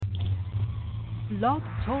Blog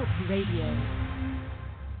Talk Radio.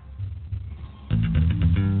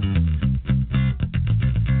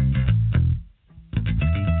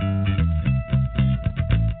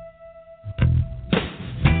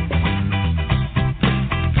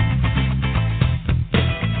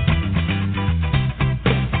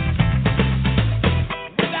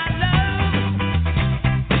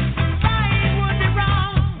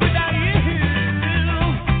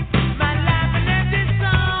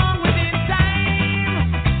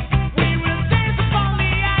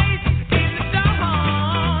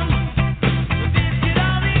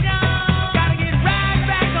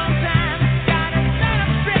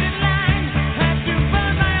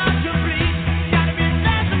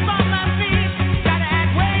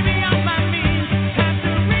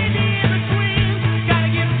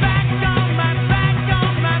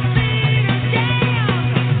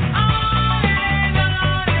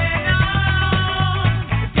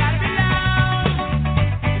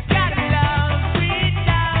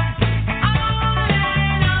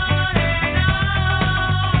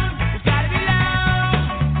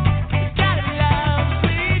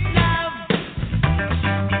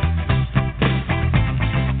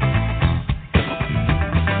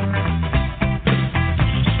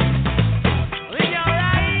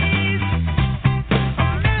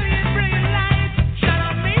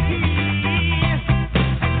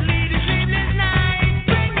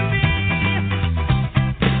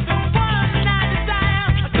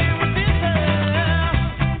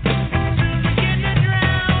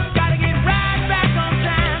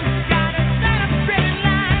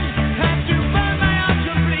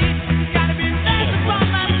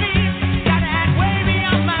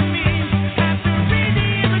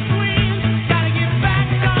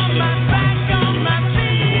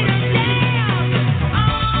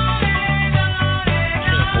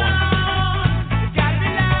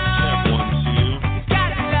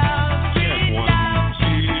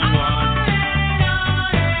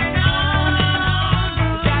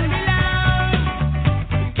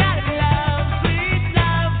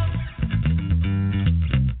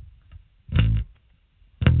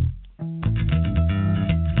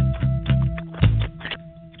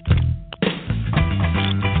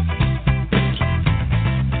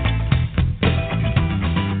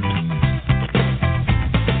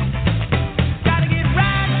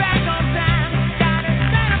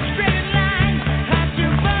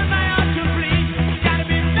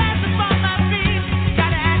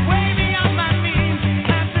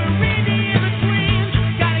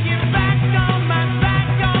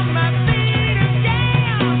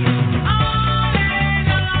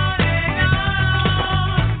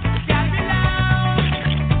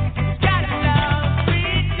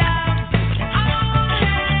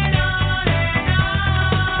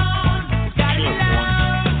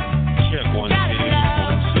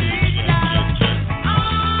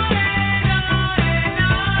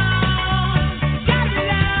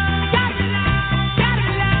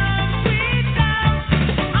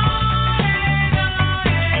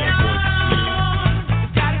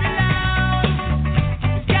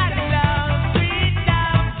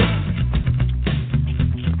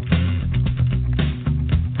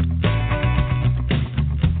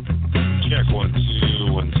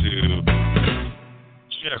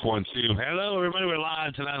 Hello, everybody. We're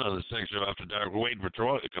live tonight on the Sex Show After Dark. We're waiting for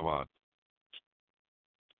Troy to come on.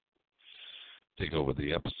 Take over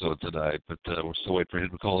the episode tonight, but we're still waiting for him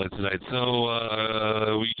to call in tonight.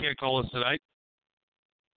 So, you can't call us tonight.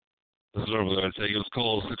 This is what we're going to say. Give us a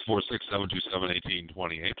call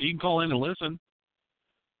 646-727-1828. You can call in and listen.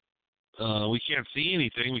 We can't see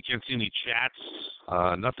anything. We can't see any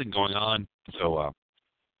chats. Nothing going on. So,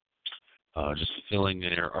 just fulfilling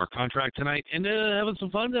our contract tonight and having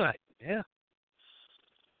some fun tonight. Yeah.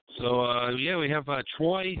 So, we have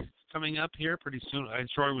Troy coming up here pretty soon.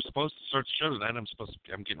 Troy was supposed to start the show tonight.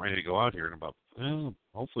 I'm getting ready to go out here in about,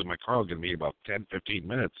 hopefully my car will get me about 10, 15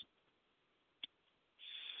 minutes.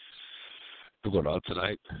 We're going out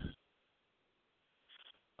tonight.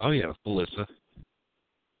 Oh, yeah, Melissa.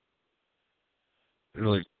 They're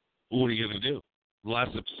like, what are you going to do? The last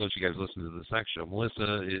episode you guys listened to the sex show.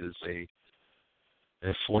 Melissa is a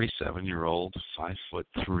 47-year-old,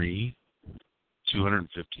 5'3",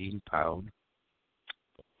 215-pound,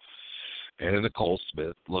 Anna Nicole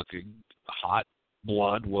Smith looking hot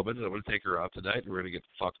blonde woman. I'm going to take her out tonight. We're going to get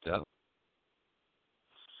fucked up.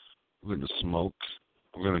 We're going to smoke.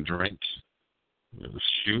 We're going to drink. We're going to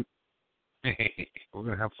shoot. We're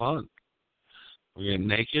going to have fun. We're going to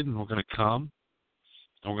get naked and we're going to come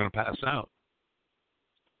and we're going to pass out.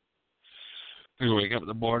 We wake up in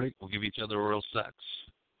the morning, we'll give each other oral sex.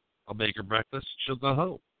 I'll make her breakfast, she'll go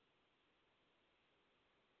home.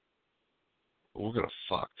 We're going to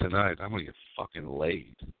fuck tonight. I'm going to get fucking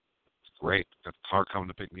laid. It's great. Got the car coming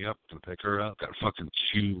to pick me up. Going to pick her up. Got fucking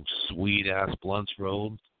 2 sweet-ass blunts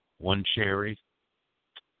rolled. 1 cherry.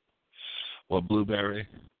 1 blueberry.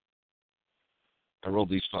 I rolled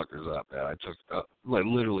these fuckers up, man. I took, like,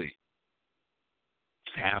 literally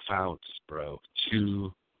half ounce, bro.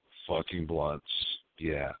 2 fucking blunts.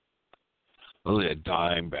 Yeah. Only a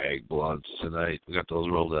dime bag blunts tonight. We got those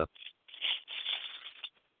rolled up.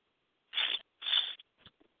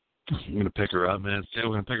 I'm going to pick her up, man. We're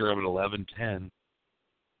going to pick her up at 11:10.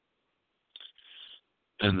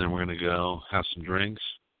 And then we're going to go have some drinks.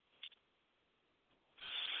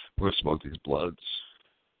 We're going to smoke these bloods.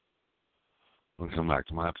 We're going to come back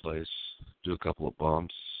to my place, do a couple of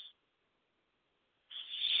bumps,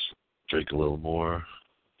 drink a little more,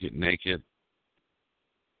 get naked,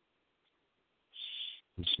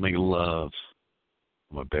 and just make love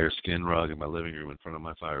on my bearskin rug in my living room in front of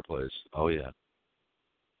my fireplace. Oh, yeah.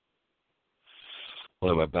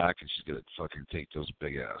 Lay my back, and she's going to fucking take those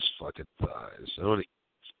big-ass fucking thighs. And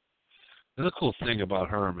the cool thing about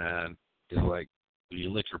her, man, is, like, when you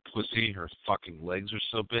lick her pussy, her fucking legs are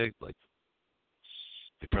so big, like,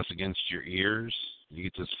 they press against your ears. You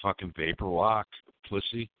get this fucking vapor lock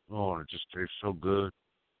pussy. Oh, and it just tastes so good.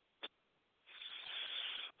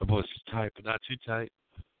 My pussy's tight, but not too tight.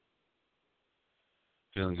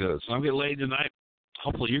 Feeling good. So I'm getting laid tonight.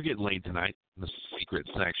 Hopefully you're getting laid tonight in the Secret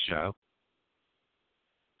Sex Show.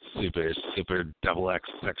 Super double X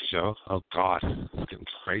sex show. Oh, God. It's getting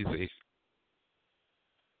crazy.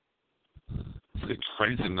 It's getting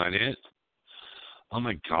crazy tonight, ain't it? Oh,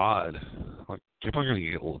 my God. Like, people are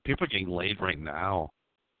getting laid right now.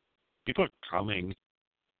 People are coming.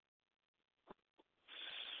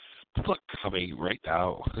 People are coming right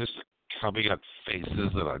now. They're just coming on faces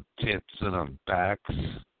and on tits and on backs.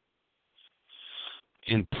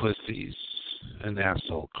 In pussies and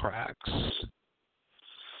asshole cracks.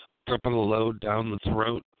 Dumping a load down the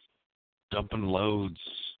throat. Dumping loads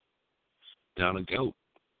down a goat.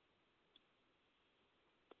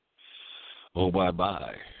 Oh,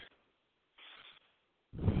 bye-bye.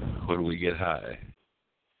 When we get high.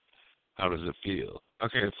 How does it feel?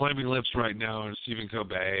 Okay, Flaming Lips right now and Stephen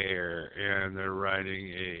Colbert, and they're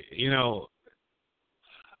writing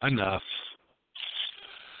enough.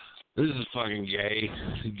 This is fucking gay.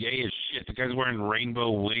 Gay as shit. The guy's wearing rainbow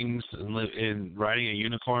wings and riding a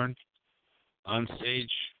unicorn on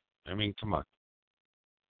stage. I mean, come on.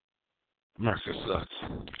 America sucks.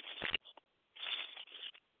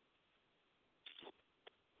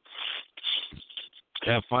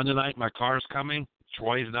 Have fun tonight. My car's coming.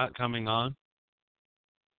 Troy's not coming on.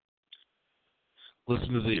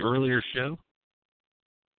 Listen to the earlier show.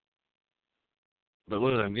 But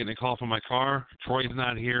look, I'm getting a call from my car. Troy's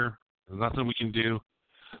not here. There's nothing we can do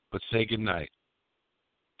but say goodnight.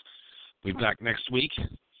 We'll be back next week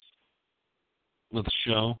with the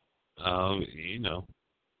show.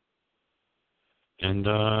 And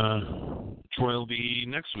Troy will be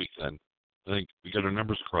next week then. I think we got our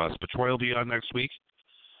numbers crossed. But Troy will be on next week.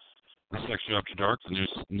 The Sex Show After Dark, the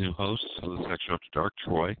new host of the Sex Show After Dark,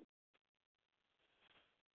 Troy.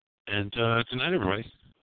 And good night, everybody.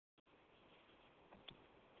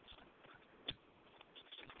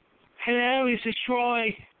 Hello, this is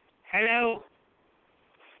Troy. Hello.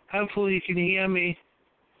 Hopefully you can hear me.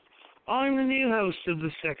 I'm the new host of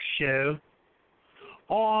the Sex Show.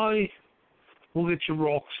 I will get your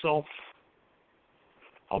rocks off.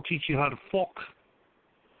 I'll teach you how to fuck.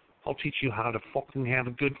 I'll teach you how to fucking have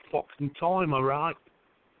a good fucking time, alright?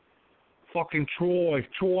 Fucking Troy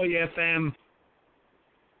FM.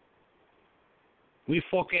 We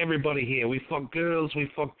fuck everybody here. We fuck girls,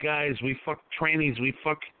 we fuck guys, we fuck trannies, we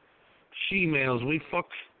fuck she-males, we fuck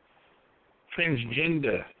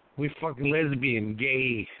transgender, we fuck lesbian,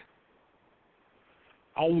 gay.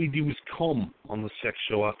 All we do is come on the Sex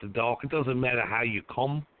Show After Dark. It doesn't matter how you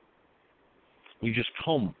come. We just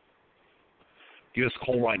come. Give us a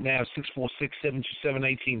call right now,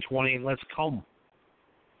 646-727-1820, and let's come.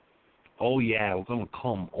 Oh, yeah, we're going to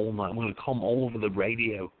come all night. We're going to come all over the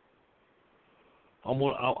radio.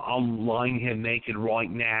 I'm lying here naked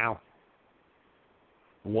right now,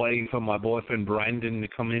 waiting for my boyfriend Brandon to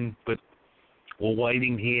come in, but we're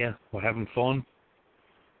waiting here. We're having fun.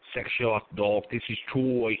 Sex Show After Dark. This is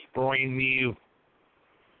Troy, brand new.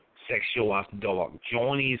 Sex Show After Dark.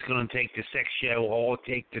 Johnny is going to take the Sex Show. I'll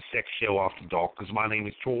take the Sex Show After Dark because my name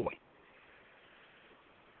is Troy.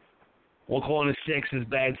 What kind of sex is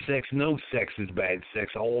bad sex? No sex is bad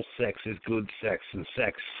sex. All sex is good sex, and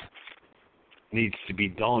sex needs to be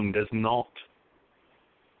done, does not.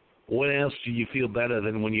 What else do you feel better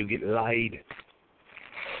than when you get laid?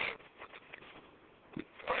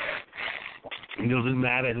 It doesn't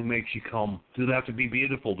matter who makes you come. Do they have to be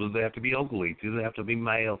beautiful? Do they have to be ugly? Do they have to be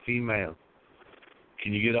male, female?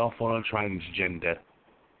 Can you get off on a transgender?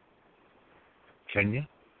 Can you?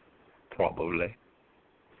 Probably.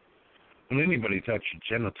 When anybody touches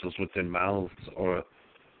genitals with their mouths or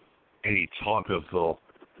any type of,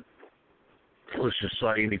 let's just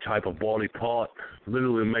say any type of body part,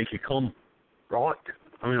 literally make you come, right?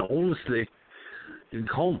 I mean, honestly, you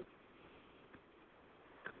come.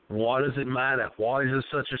 Why does it matter? Why is there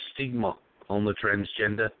such a stigma on the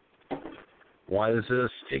transgender? Why is there a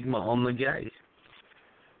stigma on the gay?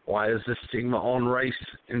 Why is there a stigma on race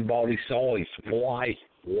and body size? Why?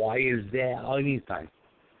 Why is there anything?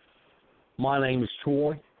 My name is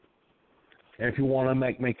Troy, and if you want to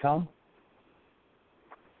make me come,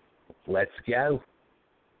 let's go.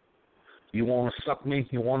 You want to suck me?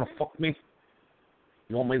 You want to fuck me?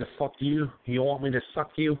 You want me to fuck you? You want me to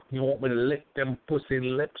suck you? You want me to lick them pussy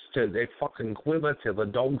lips till they fucking quiver till the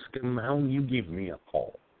dogs come home? You give me a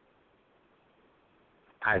call.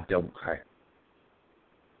 I don't care.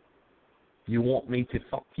 You want me to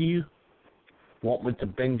fuck you? Want me to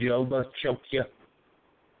bend you over, choke you,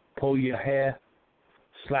 pull your hair,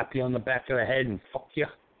 slap you on the back of the head and fuck you?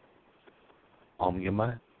 I'm your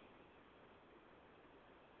man.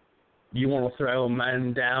 You want to throw a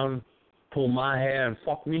man down, pull my hair and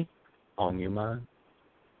fuck me? I'm your man.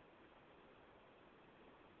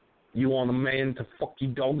 You want a man to fuck you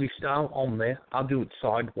doggy style? I'm there. I'll do it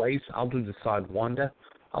sideways. I'll do the sidewinder.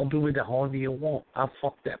 I'll do it however you want. I'll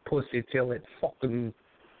fuck that pussy till it fucking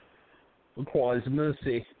requires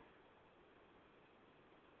mercy.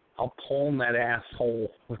 I'll palm that asshole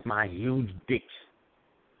with my huge dick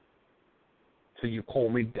till you call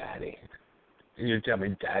me daddy. And you tell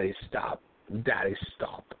me, daddy, stop. Daddy,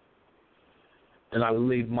 stop. And I'll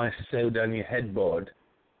leave my soda on your headboard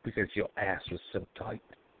because your ass was so tight.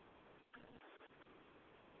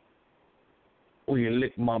 Or you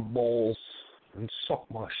lick my balls and suck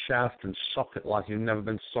my shaft and suck it like you've never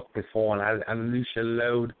been sucked before and unleash a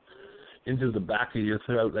load into the back of your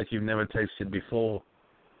throat like you've never tasted before.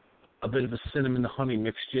 A bit of a cinnamon honey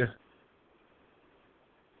mixture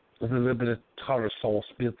with a little bit of tartar sauce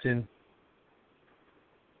built in.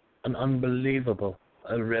 An unbelievable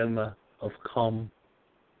aroma of cum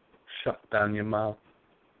shut down your mouth.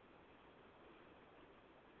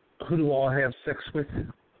 Who do I have sex with?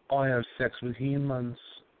 I have sex with humans.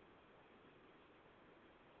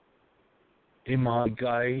 Am I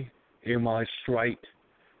gay? Am I straight?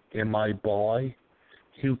 Am I bi?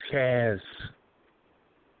 Who cares?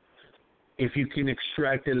 If you can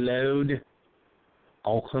extract a load,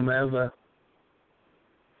 I'll come over.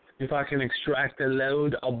 If I can extract a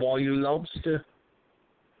load, I'll buy you lobster.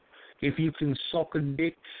 If you can suck a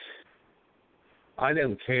dick, I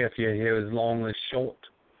don't care if your hair is long or short,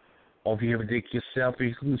 or if you have a dick yourself, if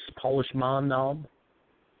you can polish my knob.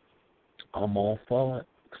 I'm all for it,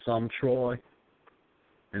 because I'm Troy.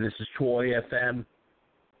 And this is Troy FM,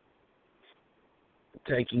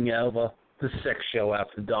 taking over the sex show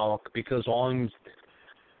after dark, because I'm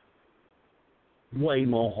way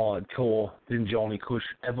more hardcore than Johnny Cush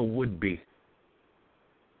ever would be.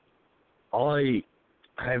 I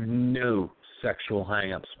have no sexual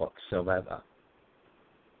hang-ups whatsoever.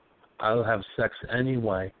 I'll have sex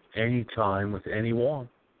anyway, anytime, with anyone.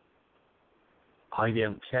 I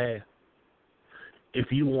don't care.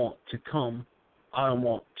 If you want to come, I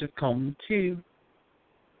want to come too.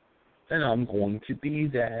 And I'm going to be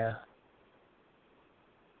there.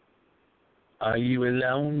 Are you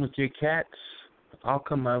alone with your cats? I'll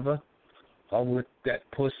come over. I'll lick that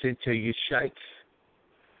pussy till you shake.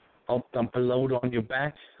 I'll dump a load on your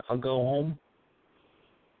back. I'll go home.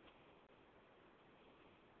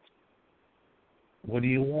 What do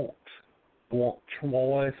you want? You want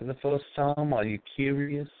Troy for the first time? Are you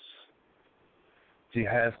curious? Do you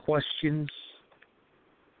have questions?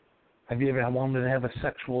 Have you ever wanted to have a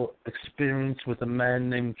sexual experience with a man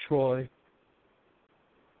named Troy?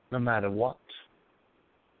 No matter what.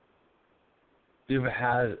 You ever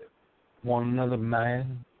had want another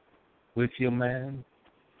man with your man?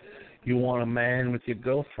 You want a man with your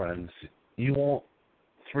girlfriends. You want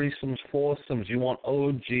threesomes, foursomes. You want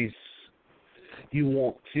orgies. You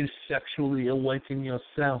want to sexually awaken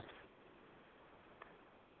yourself.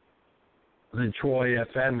 Then Troy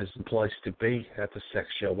FM is the place to be at the sex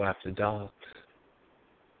show after dark.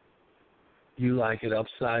 You like it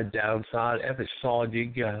upside, downside, every side you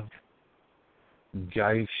go.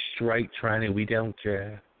 Gay, straight, tranny, we don't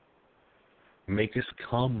care. Make us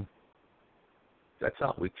come. That's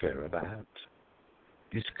all we care about.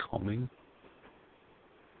 Just coming.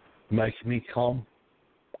 Make me come.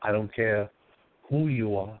 I don't care who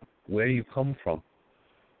you are, where you come from.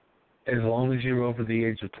 As long as you're over the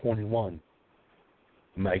age of 21,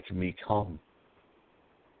 make me come.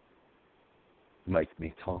 Make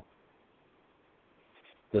me come.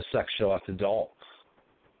 The sex show after dark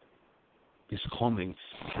is coming.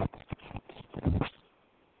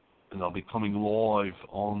 And I'll be coming live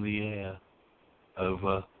on the air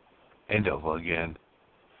over and over again.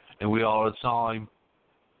 And we are at time.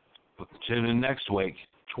 Tune in next week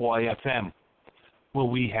to YFM, where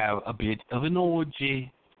we have a bit of an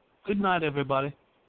orgy. Good night, everybody.